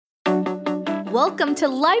Welcome to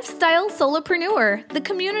Lifestyle Solopreneur, the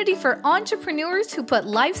community for entrepreneurs who put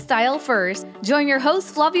lifestyle first. Join your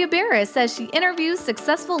host, Flavia Barris, as she interviews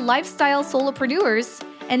successful lifestyle solopreneurs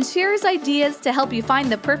and shares ideas to help you find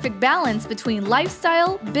the perfect balance between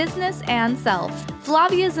lifestyle, business, and self.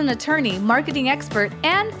 Flavia is an attorney, marketing expert,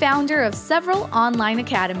 and founder of several online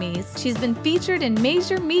academies. She's been featured in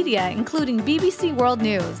major media, including BBC World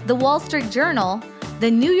News, The Wall Street Journal, The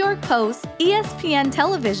New York Post, ESPN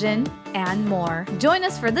Television, and more. Join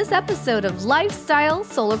us for this episode of Lifestyle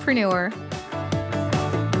Solopreneur.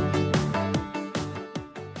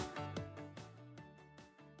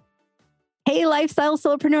 Hey, Lifestyle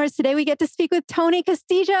Solopreneurs. Today we get to speak with Tony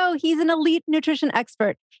Castillo. He's an elite nutrition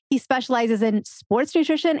expert. He specializes in sports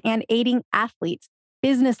nutrition and aiding athletes,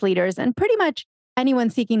 business leaders, and pretty much anyone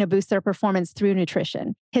seeking to boost their performance through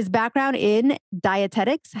nutrition. His background in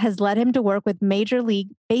dietetics has led him to work with Major League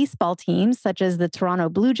Baseball teams such as the Toronto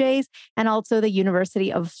Blue Jays and also the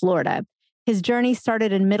University of Florida. His journey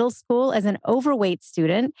started in middle school as an overweight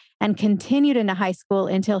student and continued into high school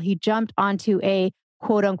until he jumped onto a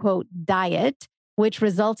quote unquote diet, which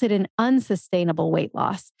resulted in unsustainable weight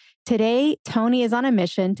loss. Today, Tony is on a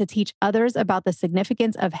mission to teach others about the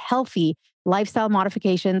significance of healthy lifestyle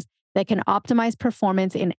modifications that can optimize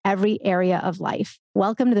performance in every area of life.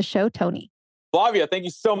 Welcome to the show, Tony. Flavia, thank you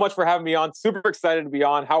so much for having me on. Super excited to be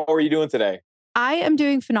on. How are you doing today? I am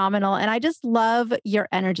doing phenomenal, and I just love your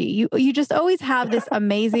energy. You just always have this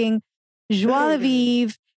amazing joie de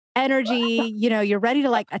vivre energy. You know, you're ready to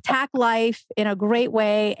like attack life in a great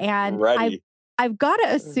way. And I've got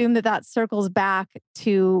to assume that circles back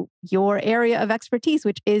to your area of expertise,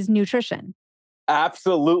 which is nutrition.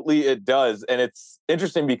 Absolutely, it does. And it's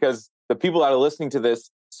interesting because the people that are listening to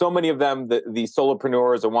this, so many of them, the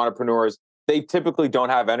solopreneurs or wantrepreneurs, they typically don't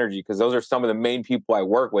have energy because those are some of the main people I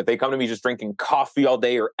work with. They come to me just drinking coffee all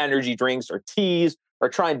day or energy drinks or teas or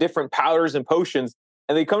trying different powders and potions.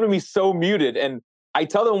 And they come to me so muted. And I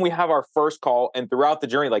tell them when we have our first call and throughout the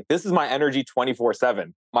journey, like, this is my energy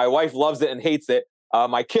 24/7. My wife loves it and hates it.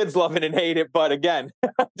 My kids love it and hate it. But again,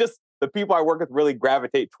 just the people I work with really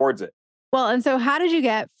gravitate towards it. Well, and so how did you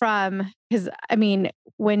get from, because I mean,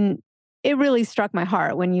 when it really struck my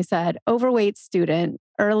heart when you said overweight student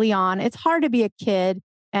early on, it's hard to be a kid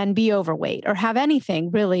and be overweight or have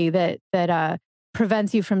anything really that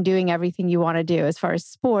prevents you from doing everything you want to do as far as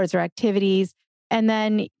sports or activities. And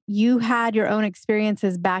then you had your own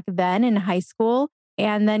experiences back then in high school,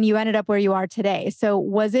 and then you ended up where you are today. So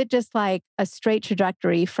was it just like a straight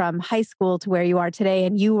trajectory from high school to where you are today,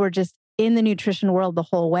 and you were just in the nutrition world the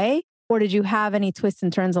whole way? Or did you have any twists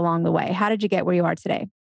and turns along the way? How did you get where you are today?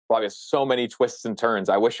 Well, there's so many twists and turns.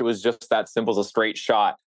 I wish it was just that simple as a straight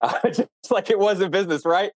shot, just like it was in business,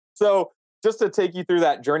 right? So just to take you through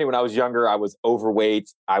that journey, when I was younger, I was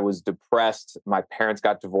overweight. I was depressed. My parents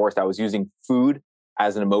got divorced. I was using food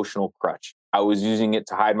as an emotional crutch. I was using it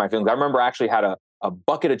to hide my feelings. I remember I actually had a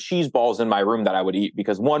bucket of cheese balls in my room that I would eat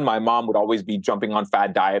because one, my mom would always be jumping on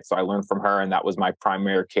fad diets. So I learned from her, and that was my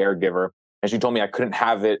primary caregiver. And she told me I couldn't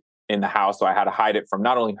have it in the house. So I had to hide it from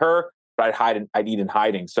not only her, but I'd eat in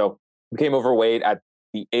hiding. So I became overweight at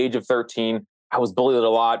the age of 13. I was bullied a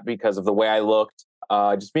lot because of the way I looked,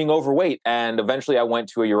 just being overweight. And eventually I went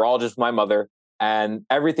to a urologist with my mother, and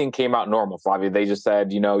everything came out normal, Flavia. They just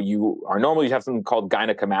said, you know, you are normal. You have something called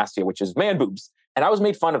gynecomastia, which is man boobs. And I was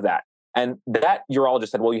made fun of that. And that urologist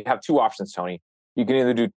said, well, you have two options, Tony. You can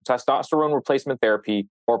either do testosterone replacement therapy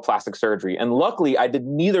or plastic surgery. And luckily, I did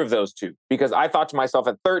neither of those two because I thought to myself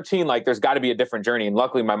at 13, like, there's got to be a different journey. And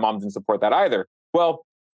luckily, my mom didn't support that either. Well,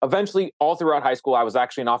 eventually, all throughout high school, I was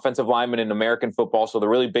actually an offensive lineman in American football. So the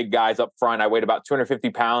really big guys up front, I weighed about 250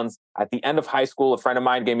 pounds. At the end of high school, a friend of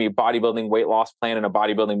mine gave me a bodybuilding weight loss plan and a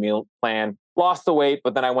bodybuilding meal plan. Lost the weight,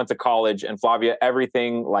 but then I went to college, and Flavia,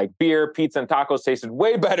 everything like beer, pizza, and tacos tasted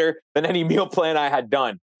way better than any meal plan I had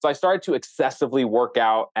done. So I started to excessively work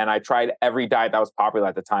out, and I tried every diet that was popular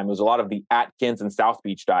at the time. It was a lot of the Atkins and South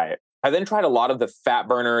Beach diet. I then tried a lot of the fat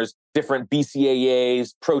burners, different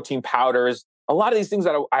BCAAs, protein powders, a lot of these things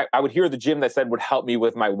that I would hear at the gym that said would help me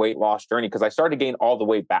with my weight loss journey because I started to gain all the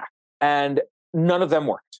weight back. And none of them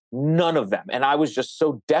worked. None of them. And I was just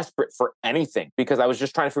so desperate for anything because I was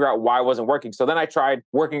just trying to figure out why it wasn't working. So then I tried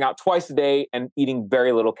working out twice a day and eating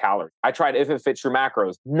very little calories. I tried If It Fits Your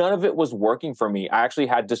Macros. None of it was working for me. I actually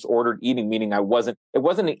had disordered eating, meaning it wasn't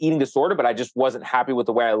an eating disorder, but I just wasn't happy with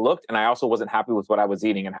the way I looked. And I also wasn't happy with what I was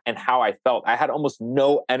eating and how I felt. I had almost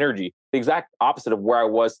no energy, the exact opposite of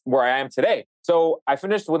where I am today. So I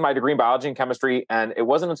finished with my degree in biology and chemistry, and it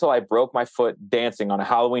wasn't until I broke my foot dancing on a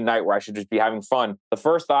Halloween night where I should just be having fun. The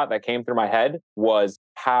first thought that came through my head was,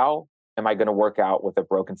 how am I going to work out with a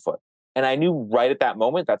broken foot? And I knew right at that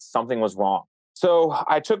moment that something was wrong. So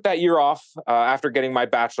I took that year off after getting my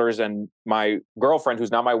bachelor's, and my girlfriend,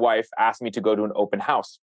 who's now my wife, asked me to go to an open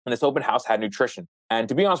house. And this open house had nutrition. And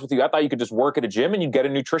to be honest with you, I thought you could just work at a gym and you'd get a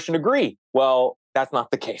nutrition degree. Well, that's not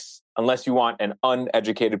the case unless you want an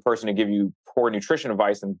uneducated person to give you poor nutrition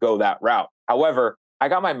advice and go that route. However, I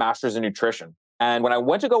got my master's in nutrition. And when I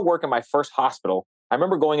went to go work in my first hospital, I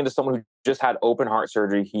remember going into someone who just had open heart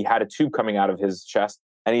surgery. He had a tube coming out of his chest.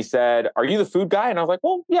 And he said, "Are you the food guy?" And I was like,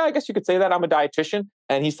 "Well, yeah, I guess you could say that. I'm a dietitian."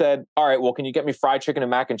 And he said, "All right, well, can you get me fried chicken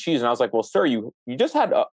and mac and cheese?" And I was like, "Well, sir, you just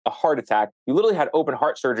had a heart attack. You literally had open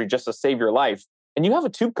heart surgery just to save your life. And you have a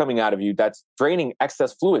tube coming out of you that's draining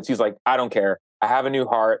excess fluids." He's like, "I don't care. I have a new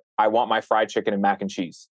heart. I want my fried chicken and mac and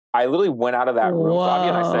cheese." I literally went out of that room,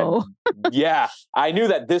 Flavia, and I said, yeah, I knew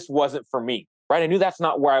that this wasn't for me, right? I knew that's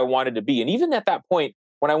not where I wanted to be. And even at that point,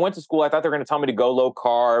 when I went to school, I thought they were going to tell me to go low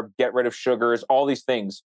carb, get rid of sugars, all these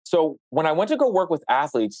things. So when I went to go work with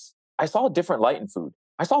athletes, I saw a different light in food.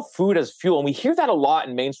 I saw food as fuel. And we hear that a lot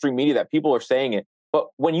in mainstream media that people are saying it. But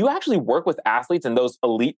when you actually work with athletes and those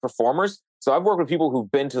elite performers, so I've worked with people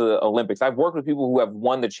who've been to the Olympics. I've worked with people who have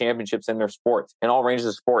won the championships in their sports, in all ranges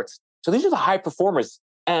of sports. So these are the high performers.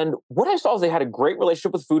 And what I saw is they had a great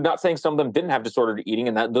relationship with food, not saying some of them didn't have disordered eating,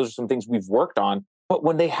 and that those are some things we've worked on. But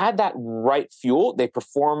when they had that right fuel, they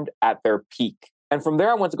performed at their peak. And from there,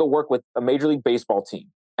 I went to go work with a Major League Baseball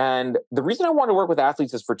team. And the reason I wanted to work with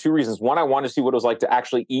athletes is for two reasons. One, I wanted to see what it was like to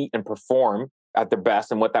actually eat and perform at their best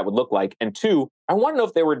and what that would look like. And two, I want to know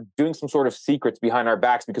if they were doing some sort of secrets behind our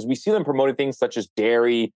backs, because we see them promoting things such as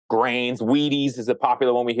dairy, grains, Wheaties is a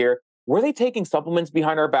popular one we hear. Were they taking supplements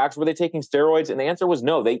behind our backs? Were they taking steroids? And the answer was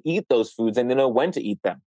no. They eat those foods and they know when to eat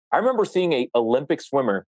them. I remember seeing an Olympic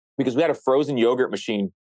swimmer, because we had a frozen yogurt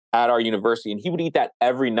machine at our university, and he would eat that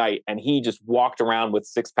every night. And he just walked around with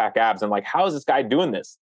six-pack abs. I'm like, how is this guy doing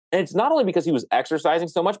this? And it's not only because he was exercising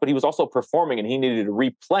so much, but he was also performing, and he needed to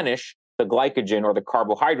replenish the glycogen or the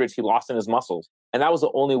carbohydrates he lost in his muscles. And that was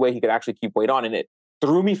the only way he could actually keep weight on. And it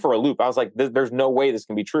threw me for a loop. I was like, there's no way this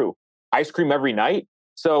can be true. Ice cream every night.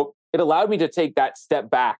 So it allowed me to take that step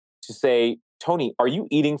back to say, Tony, are you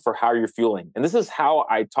eating for how you're feeling? And this is how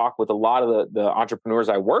I talk with a lot of the entrepreneurs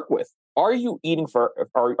I work with. Are you eating for,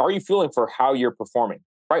 are you feeling for how you're performing,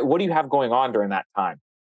 right? What do you have going on during that time?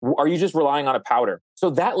 Are you just relying on a powder? So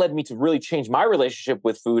that led me to really change my relationship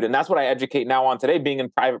with food. And that's what I educate now on today, being in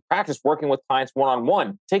private practice, working with clients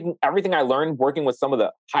one-on-one, taking everything I learned, working with some of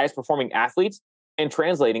the highest performing athletes and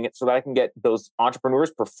translating it so that I can get those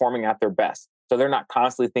entrepreneurs performing at their best. So they're not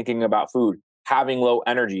constantly thinking about food, having low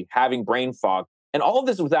energy, having brain fog, and all of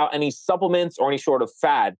this without any supplements or any sort of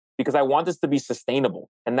fad, because I want this to be sustainable.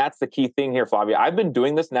 And that's the key thing here, Flavia. I've been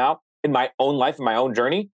doing this now in my own life, in my own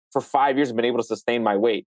journey for 5 years. I've been able to sustain my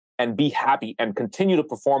weight and be happy and continue to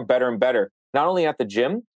perform better and better, not only at the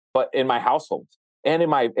gym, but in my household and in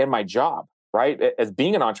my job, right? As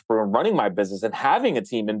being an entrepreneur, running my business and having a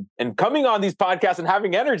team and coming on these podcasts and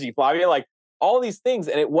having energy, Flavia, like all these things.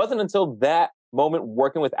 And it wasn't until that moment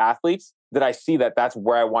working with athletes that I see that that's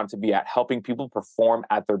where I want to be at, helping people perform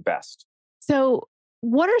at their best. So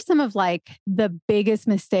what are some of like the biggest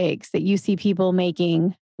mistakes that you see people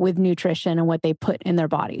making with nutrition and what they put in their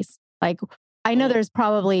bodies? Like, I know there's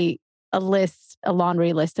probably a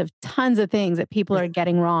laundry list of tons of things that people are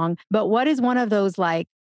getting wrong, but what is one of those like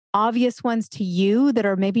obvious ones to you that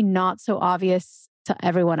are maybe not so obvious to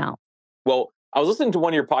everyone else? Well, I was listening to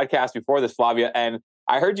one of your podcasts before this, Flavia, and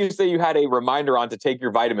I heard you say you had a reminder on to take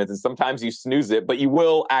your vitamins, and sometimes you snooze it, but you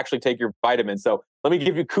will actually take your vitamins. So let me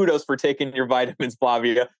give you kudos for taking your vitamins,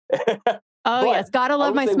 Flavia. Oh, yes. Gotta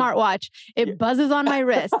love my smartwatch. It buzzes on my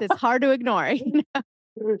wrist. It's hard to ignore.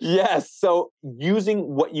 Yes. So using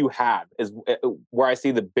what you have is where I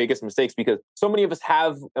see the biggest mistakes, because so many of us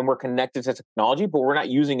have, and we're connected to technology, but we're not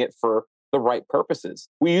using it for the right purposes.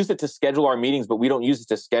 We use it to schedule our meetings, but we don't use it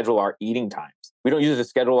to schedule our eating times. We don't use it to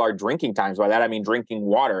schedule our drinking times. By that, I mean drinking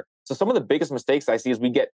water. So some of the biggest mistakes I see is we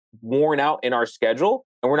get worn out in our schedule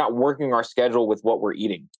and we're not working our schedule with what we're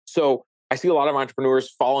eating. So I see a lot of entrepreneurs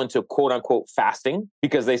fall into quote unquote fasting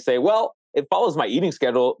because they say, well, it follows my eating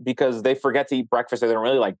schedule, because they forget to eat breakfast or they don't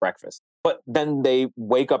really like breakfast. But then they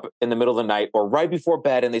wake up in the middle of the night or right before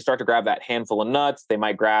bed and they start to grab that handful of nuts. They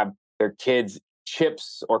might grab their kids'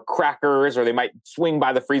 chips or crackers, or they might swing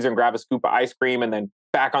by the freezer and grab a scoop of ice cream and then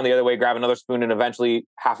back on the other way, grab another spoon, and eventually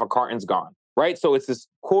half a carton's gone, right? So it's this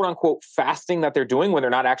quote unquote fasting that they're doing when they're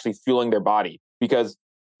not actually fueling their body, because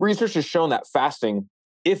research has shown that fasting,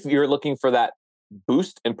 if you're looking for that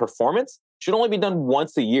boost in performance, should only be done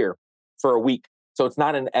once a year for a week. So it's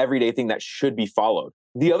not an everyday thing that should be followed.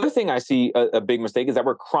 The other thing I see a big mistake is that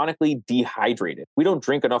we're chronically dehydrated. We don't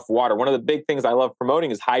drink enough water. One of the big things I love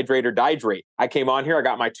promoting is hydrate or dihydrate. I came on here, I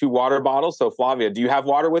got my 2 water bottles. So Flavia, do you have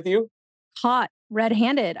water with you? Caught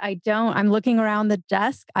red-handed. I don't. I'm looking around the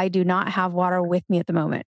desk. I do not have water with me at the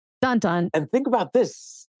moment. Dun dun. And think about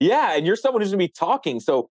this. Yeah, and you're someone who's going to be talking.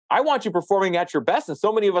 So I want you performing at your best. And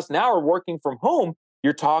so many of us now are working from home.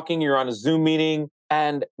 You're talking, you're on a Zoom meeting,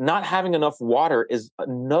 and not having enough water is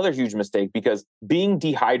another huge mistake because being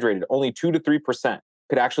dehydrated, only 2 to 3%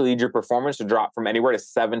 could actually lead your performance to drop from anywhere to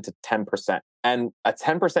 7 to 10%. And a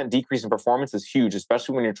 10% decrease in performance is huge,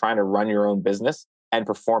 especially when you're trying to run your own business and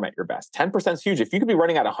perform at your best. 10% is huge. If you could be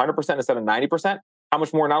running at 100% instead of 90%, how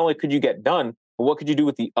much more not only could you get done, but what could you do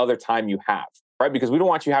with the other time you have, right? Because we don't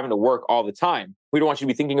want you having to work all the time. We don't want you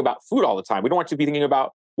to be thinking about food all the time. We don't want you to be thinking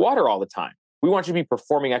about water all the time. We want you to be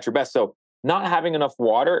performing at your best. So not having enough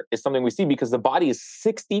water is something we see because the body is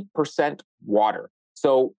 60% water.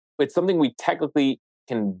 So it's something we technically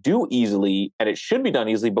can do easily and it should be done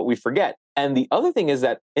easily, but we forget. And the other thing is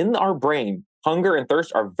that in our brain, hunger and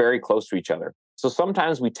thirst are very close to each other. So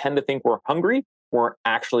sometimes we tend to think we're hungry, we're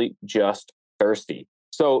actually just thirsty.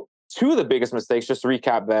 So 2 of the biggest mistakes, just to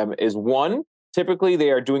recap them, is 1, typically they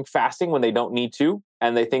are doing fasting when they don't need to,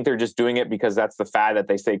 and they think they're just doing it because that's the fad that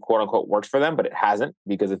they say, quote unquote, works for them, but it hasn't,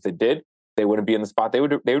 because if it did, they wouldn't be in the spot they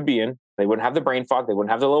would be in. They wouldn't have the brain fog. They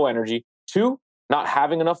wouldn't have the low energy. 2, not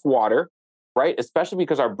having enough water, right? Especially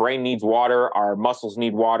because our brain needs water, our muscles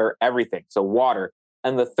need water, everything. So water.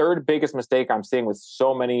 And the third biggest mistake I'm seeing with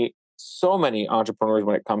so many entrepreneurs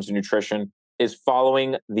when it comes to nutrition is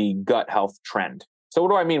following the gut health trend. So what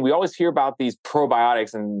do I mean? We always hear about these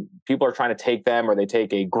probiotics and people are trying to take them, or they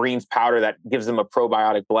take a greens powder that gives them a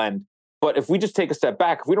probiotic blend. But if we just take a step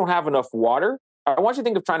back, if we don't have enough water, I want you to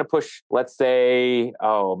think of trying to push, let's say,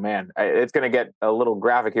 oh man, it's going to get a little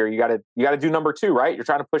graphic here. You got to do number 2, right? You're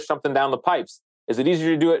trying to push something down the pipes. Is it easier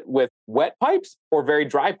to do it with wet pipes or very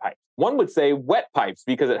dry pipes? One would say wet pipes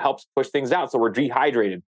because it helps push things out. So we're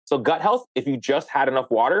dehydrated. So gut health, if you just had enough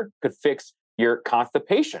water, could fix your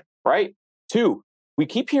constipation, right? 2, we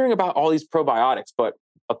keep hearing about all these probiotics, but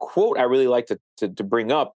a quote I really like to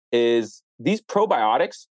bring up is these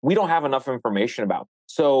probiotics, we don't have enough information about.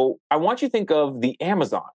 So I want you to think of the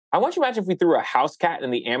Amazon. I want you to imagine if we threw a house cat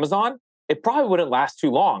in the Amazon, it probably wouldn't last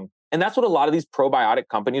too long. And that's what a lot of these probiotic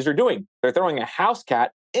companies are doing. They're throwing a house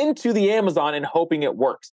cat into the Amazon and hoping it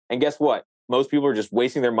works. And guess what? Most people are just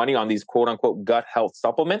wasting their money on these quote unquote gut health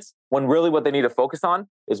supplements when really what they need to focus on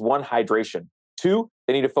is 1, hydration. 2,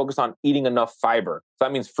 they need to focus on eating enough fiber. So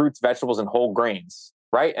that means fruits, vegetables, and whole grains,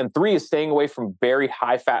 right? And 3 is staying away from very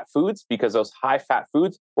high fat foods because those high fat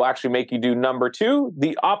foods will actually make you do number 2,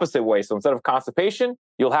 the opposite way. So instead of constipation,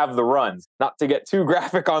 you'll have the runs, not to get too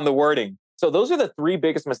graphic on the wording. So those are the 3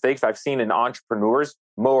 biggest mistakes I've seen in entrepreneurs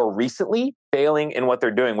more recently failing in what they're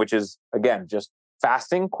doing, which is, again, just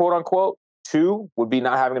fasting, quote unquote. 2 would be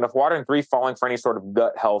not having enough water, and 3, falling for any sort of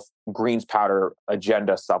gut health greens powder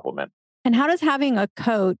agenda supplement. And how does having a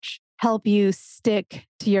coach help you stick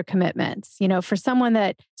to your commitments? You know, for someone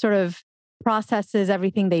that sort of processes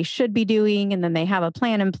everything they should be doing and then they have a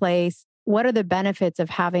plan in place, what are the benefits of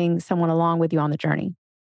having someone along with you on the journey?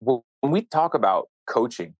 Well, when we talk about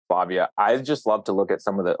coaching, Flavia, I just love to look at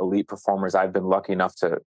some of the elite performers I've been lucky enough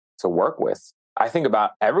to work with. I think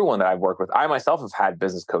about everyone that I've worked with. I myself have had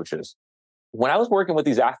business coaches. When I was working with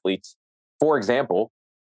these athletes, for example,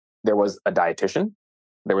 there was a dietitian,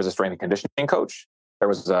 there was a strength and conditioning coach, there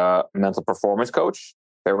was a mental performance coach,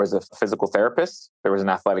 there was a physical therapist, there was an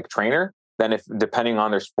athletic trainer. Then if depending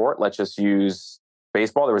on their sport, let's just use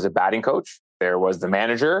baseball, there was a batting coach, there was the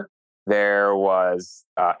manager, there was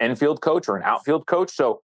an infield coach or an outfield coach.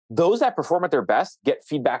 So those that perform at their best get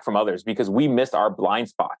feedback from others because we miss our blind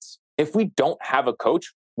spots. If we don't have a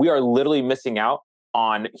coach, we are literally missing out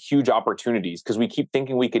on huge opportunities because we keep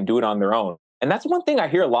thinking we can do it on their own. And that's one thing I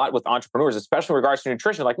hear a lot with entrepreneurs, especially in regards to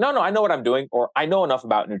nutrition. Like, no, I know what I'm doing, or I know enough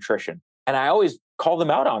about nutrition. And I always call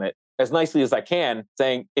them out on it as nicely as I can,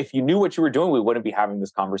 saying, if you knew what you were doing, we wouldn't be having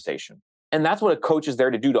this conversation. And that's what a coach is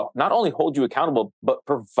there to do, to not only hold you accountable, but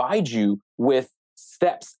provide you with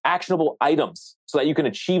steps, actionable items so that you can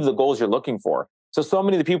achieve the goals you're looking for. So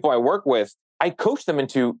many of the people I work with, I coach them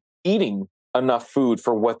into eating enough food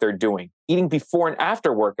for what they're doing, eating before and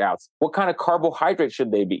after workouts. What kind of carbohydrates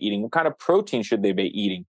should they be eating? What kind of protein should they be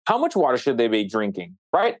eating? How much water should they be drinking,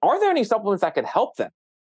 right? Are there any supplements that could help them?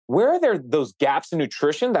 Where are there those gaps in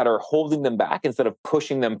nutrition that are holding them back instead of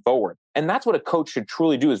pushing them forward? And that's what a coach should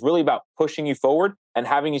truly do, is really about pushing you forward and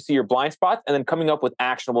having you see your blind spots and then coming up with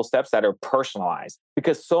actionable steps that are personalized.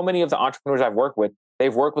 Because so many of the entrepreneurs I've worked with,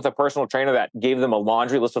 they've worked with a personal trainer that gave them a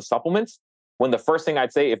laundry list of supplements, when the first thing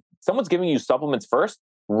I'd say, if someone's giving you supplements first,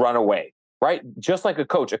 run away, right? Just like a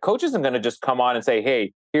coach isn't going to just come on and say,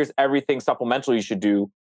 hey, here's everything supplemental you should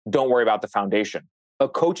do. Don't worry about the foundation. A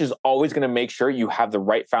coach is always going to make sure you have the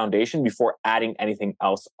right foundation before adding anything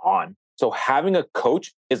else on. So having a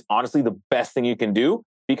coach is honestly the best thing you can do,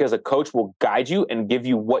 because a coach will guide you and give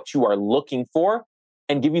you what you are looking for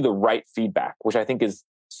and give you the right feedback, which I think is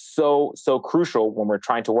so crucial when we're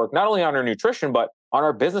trying to work not only on our nutrition, but on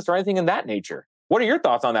our business or anything in that nature. What are your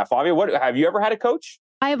thoughts on that, Flavia? Have you ever had a coach?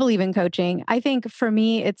 I believe in coaching. I think for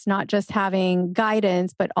me, it's not just having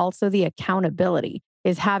guidance, but also the accountability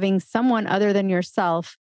is having someone other than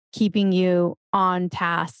yourself keeping you on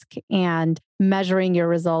task and measuring your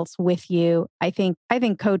results with you. I think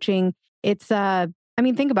coaching,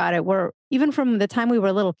 think about it. Even from the time we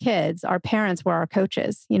were little kids, our parents were our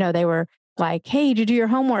coaches. They were like, hey, did you do your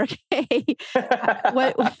homework? Hey,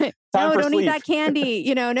 what no, don't eat that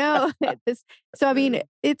candy. No.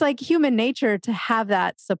 It's like human nature to have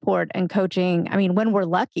that support and coaching. When we're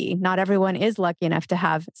lucky, not everyone is lucky enough to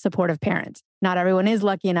have supportive parents. Not everyone is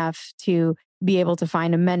lucky enough to be able to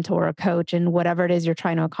find a mentor or a coach in whatever it is you're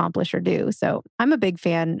trying to accomplish or do. So I'm a big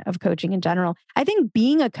fan of coaching in general. I think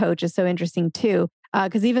being a coach is so interesting too,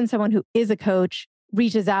 because even someone who is a coach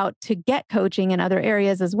reaches out to get coaching in other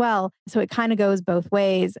areas as well. So it kind of goes both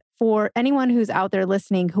ways. For anyone who's out there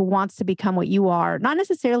listening who wants to become what you are, not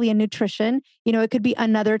necessarily in nutrition, it could be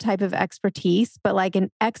another type of expertise, but like an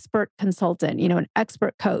expert consultant, an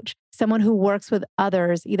expert coach, someone who works with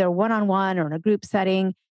others, either one-on-one or in a group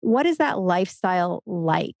setting. What is that lifestyle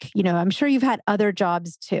like? I'm sure you've had other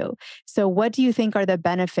jobs too. So what do you think are the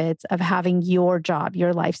benefits of having your job,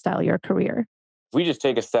 your lifestyle, your career? If we just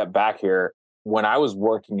take a step back here, when I was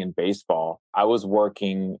working in baseball, I was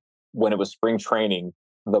working when it was spring training,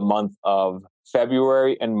 the month of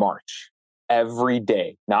February and March, every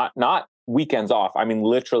day, not weekends off.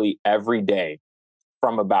 Literally every day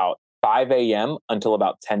from about 5 a.m. until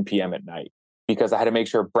about 10 p.m. at night, because I had to make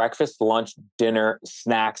sure breakfast, lunch, dinner,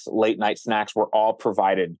 snacks, late night snacks were all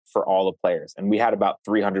provided for all the players. And we had about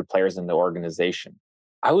 300 players in the organization.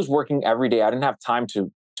 I was working every day. I didn't have time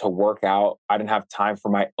to work out. I didn't have time for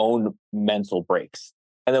my own mental breaks.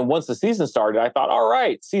 And then once the season started, I thought, all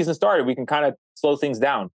right, season started, we can kind of slow things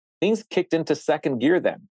down. Things kicked into second gear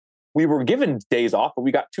then. We were given days off, but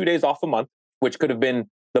we got 2 days off a month, which could have been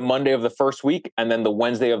the Monday of the first week and then the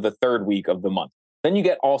Wednesday of the third week of the month. Then you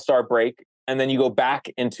get All-Star break, and then you go back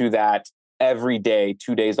into that every day,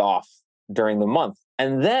 2 days off during the month.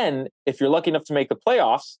 And then if you're lucky enough to make the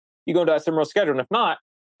playoffs, you go into that similar schedule. And if not,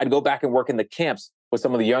 I'd go back and work in the camps with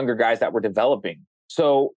some of the younger guys that were developing.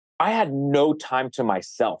 So I had no time to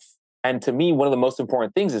myself. And to me, one of the most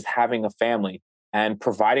important things is having a family and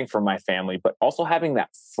providing for my family, but also having that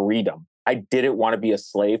freedom. I didn't want to be a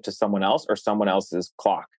slave to someone else or someone else's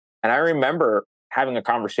clock. And I remember having a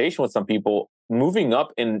conversation with some people moving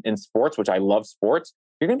up in sports, which I love sports.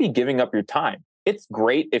 You're going to be giving up your time. It's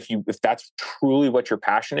great if that's truly what your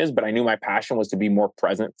passion is, but I knew my passion was to be more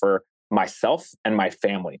present for myself and my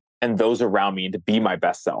family and those around me, and to be my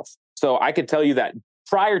best self. So I could tell you that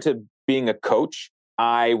prior to being a coach,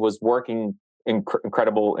 I was working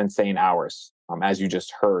incredible, insane hours, as you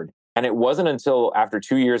just heard. And it wasn't until after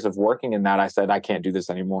 2 years of working in that, I said, I can't do this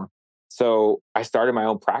anymore. So I started my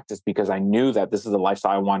own practice because I knew that this is the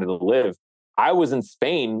lifestyle I wanted to live. I was in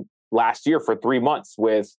Spain last year for 3 months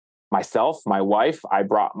with myself, my wife. I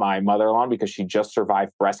brought my mother along because she just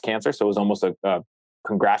survived breast cancer. So it was almost a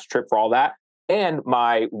congrats trip for all that. And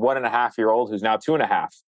my 1.5-year-old, who's now 2.5,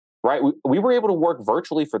 right? We were able to work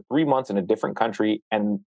virtually for 3 months in a different country,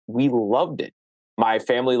 and we loved it. My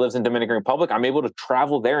family lives in Dominican Republic. I'm able to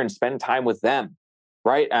travel there and spend time with them,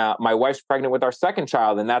 right? My wife's pregnant with our second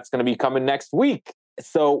child, and that's going to be coming next week.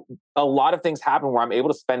 So a lot of things happen where I'm able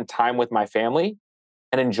to spend time with my family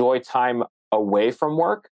and enjoy time away from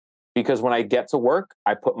work, because when I get to work,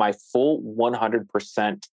 I put my full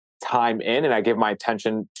 100% time in and I give my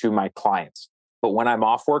attention to my clients. But when I'm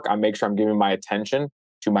off work, I make sure I'm giving my attention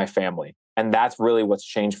to my family. And that's really what's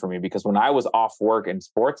changed for me, because when I was off work in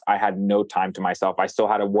sports, I had no time to myself. I still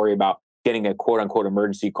had to worry about getting a quote unquote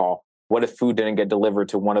emergency call. What if food didn't get delivered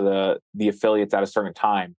to one of the affiliates at a certain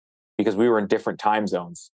time, because we were in different time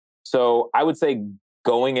zones? So I would say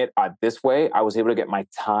going it this way, I was able to get my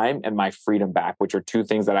time and my freedom back, which are two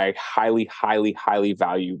things that I highly, highly, highly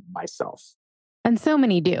value myself. And so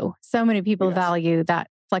many do. So many people value that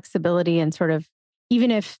flexibility, and sort of, even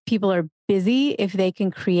if people are busy, if they can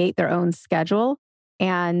create their own schedule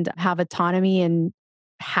and have autonomy in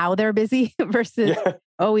how they're busy versus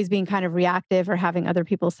always being kind of reactive or having other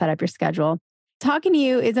people set up your schedule. talking to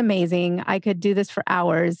you is amazing. I could do this for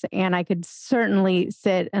hours, and I could certainly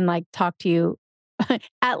sit and talk to you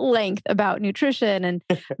at length about nutrition and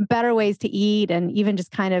better ways to eat, and even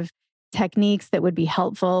just kind of techniques that would be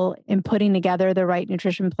helpful in putting together the right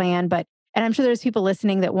nutrition plan. And I'm sure there's people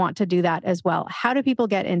listening that want to do that as well. How do people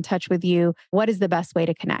get in touch with you? What is the best way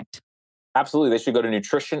to connect? Absolutely. They should go to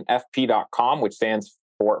nutritionfp.com, which stands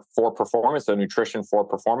for performance. So nutrition for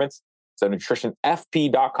performance. So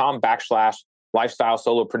nutritionfp.com/lifestyle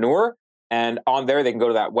solopreneur. And on there, they can go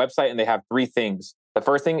to that website and they have 3 things. The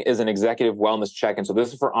first thing is an executive wellness check-in. So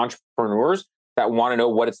this is for entrepreneurs that want to know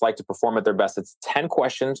what it's like to perform at their best. It's 10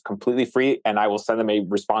 questions, completely free. And I will send them a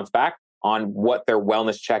response back on what their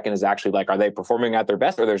wellness check-in is actually like. Are they performing at their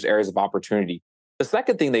best, or there's areas of opportunity? The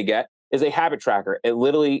second thing they get is a habit tracker. It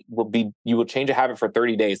literally will be, you will change a habit for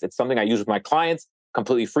 30 days. It's something I use with my clients,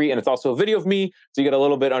 completely free. And it's also a video of me. So you get a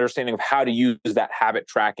little bit understanding of how to use that habit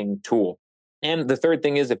tracking tool. And the third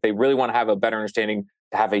thing is, if they really want to have a better understanding,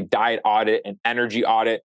 to have a diet audit, an energy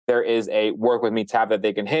audit, there is a work with me tab that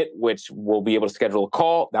they can hit, which will be able to schedule a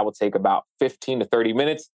call that will take about 15 to 30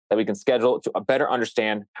 minutes that we can schedule to better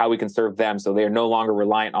understand how we can serve them, so they are no longer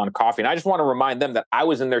reliant on coffee. And I just want to remind them that I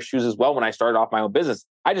was in their shoes as well when I started off my own business.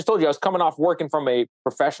 I just told you I was coming off working from a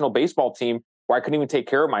professional baseball team where I couldn't even take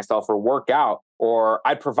care of myself or work out, or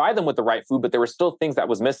I'd provide them with the right food, but there were still things that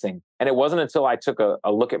was missing. And it wasn't until I took a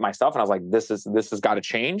look at myself and I was like, this has got to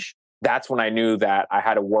change. That's when I knew that I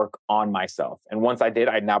had to work on myself. And once I did,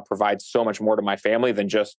 I now provide so much more to my family than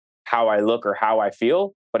just how I look or how I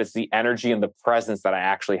feel, but it's the energy and the presence that I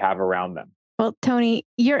actually have around them. Well, Tony,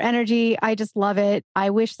 your energy, I just love it. I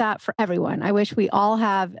wish that for everyone. I wish we all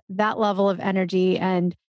have that level of energy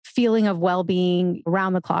and feeling of well-being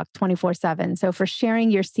around the clock, 24/7. So for sharing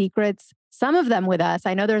your secrets, some of them with us,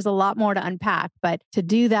 I know there's a lot more to unpack, but to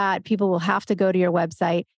do that, people will have to go to your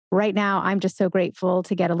website. Right now, I'm just so grateful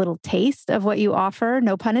to get a little taste of what you offer.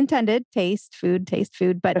 No pun intended, taste food.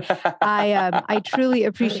 But I truly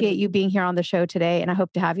appreciate you being here on the show today, and I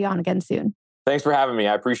hope to have you on again soon. Thanks for having me.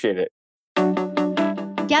 I appreciate it.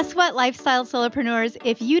 Guess what, lifestyle solopreneurs?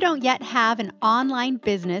 If you don't yet have an online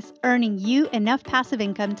business earning you enough passive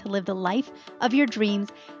income to live the life of your dreams,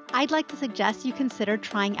 I'd like to suggest you consider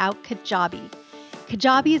trying out Kajabi.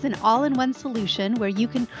 Kajabi is an all-in-one solution where you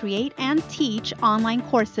can create and teach online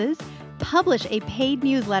courses, publish a paid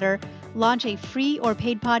newsletter, launch a free or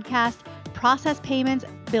paid podcast, process payments,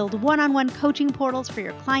 build one-on-one coaching portals for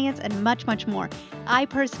your clients, and much, much more. I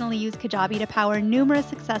personally use Kajabi to power numerous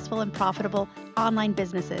successful and profitable online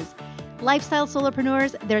businesses. Lifestyle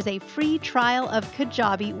solopreneurs, there's a free trial of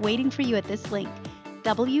Kajabi waiting for you at this link,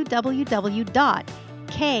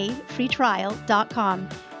 www.kfreetrial.com.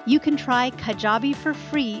 You can try Kajabi for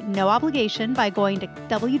free, no obligation, by going to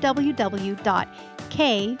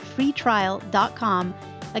www.kfreetrial.com.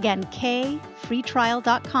 Again,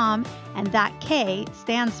 kfreetrial.com, and that K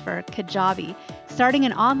stands for Kajabi. Starting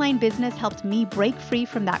an online business helped me break free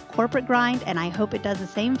from that corporate grind, and I hope it does the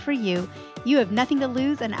same for you. You have nothing to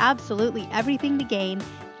lose and absolutely everything to gain.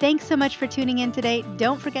 Thanks so much for tuning in today.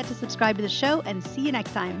 Don't forget to subscribe to the show, and see you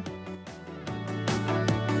next time.